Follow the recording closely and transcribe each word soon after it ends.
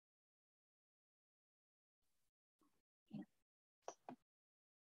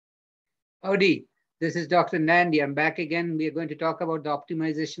Howdy, this is Dr. Nandi. I'm back again. We are going to talk about the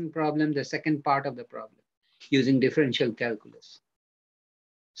optimization problem, the second part of the problem, using differential calculus.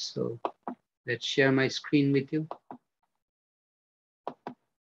 So let's share my screen with you.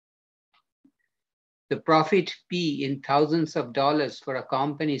 The profit P in thousands of dollars for a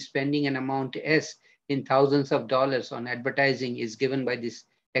company spending an amount S in thousands of dollars on advertising is given by this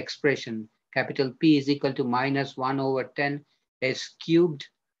expression. Capital P is equal to minus 1 over 10 S cubed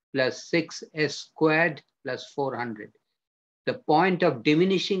plus 6 S squared plus 400. The point of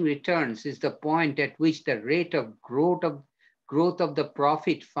diminishing returns is the point at which the rate of growth of the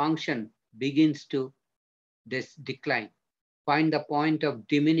profit function begins to decline. Find the point of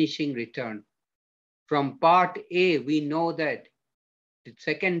diminishing return. From part A, we know that the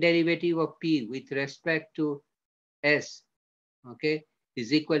second derivative of P with respect to S, okay,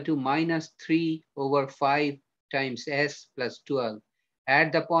 is equal to minus 3 over 5 times S plus 12.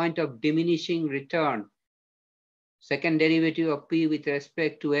 At the point of diminishing return, second derivative of P with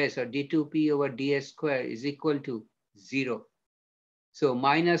respect to S, or d2P over ds square, is equal to 0. So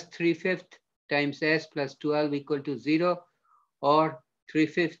minus 3/5 times S plus 12 equal to 0, or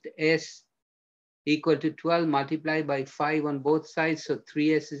 3/5 S equal to 12 multiplied by 5 on both sides. So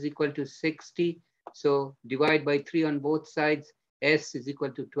 3S is equal to 60. So divide by 3 on both sides, S is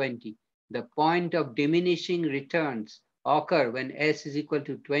equal to 20. The point of diminishing returns occur when S is equal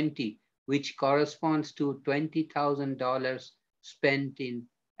to 20, which corresponds to $20,000 spent in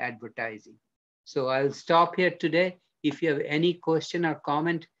advertising. So I'll stop here today. If you have any question or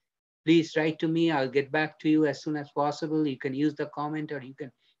comment, please write to me. I'll get back to you as soon as possible. You can use the comment or you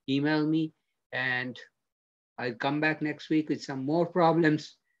can email me, and I'll come back next week with some more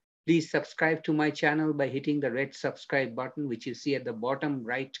problems. Please subscribe to my channel by hitting the red subscribe button, which you see at the bottom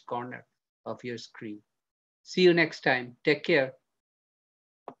right corner of your screen. See you next time. Take care.